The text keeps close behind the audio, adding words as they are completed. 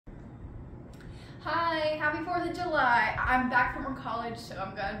Hi, happy 4th of July. I'm back from college, so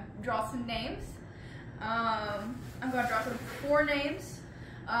I'm gonna draw some names. I'm gonna draw some 4 names.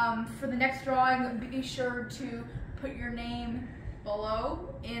 For the next drawing, be sure to put your name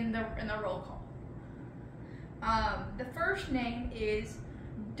below in the roll call. The first name is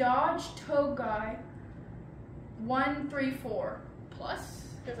Dodge Tow Guy 134 plus.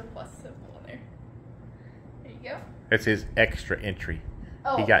 There's a plus symbol in there. There you go. That's his extra entry.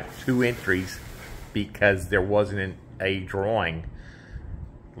 Oh. He got 2 entries because there wasn't a drawing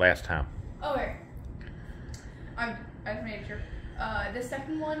last time. Okay. I just made sure. The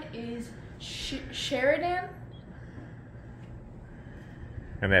second one is Sheridan.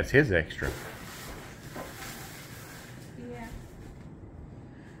 And that's his extra. Yeah.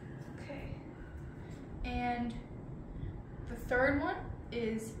 Okay. And the third one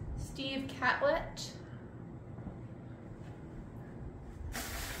is Steve Catlett.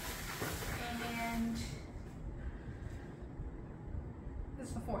 And this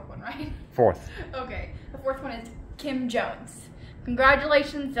is the 4th one, right? 4th. Okay. The 4th one is Kim Jones.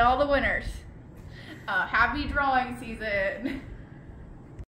 Congratulations to all the winners. Happy drawing season.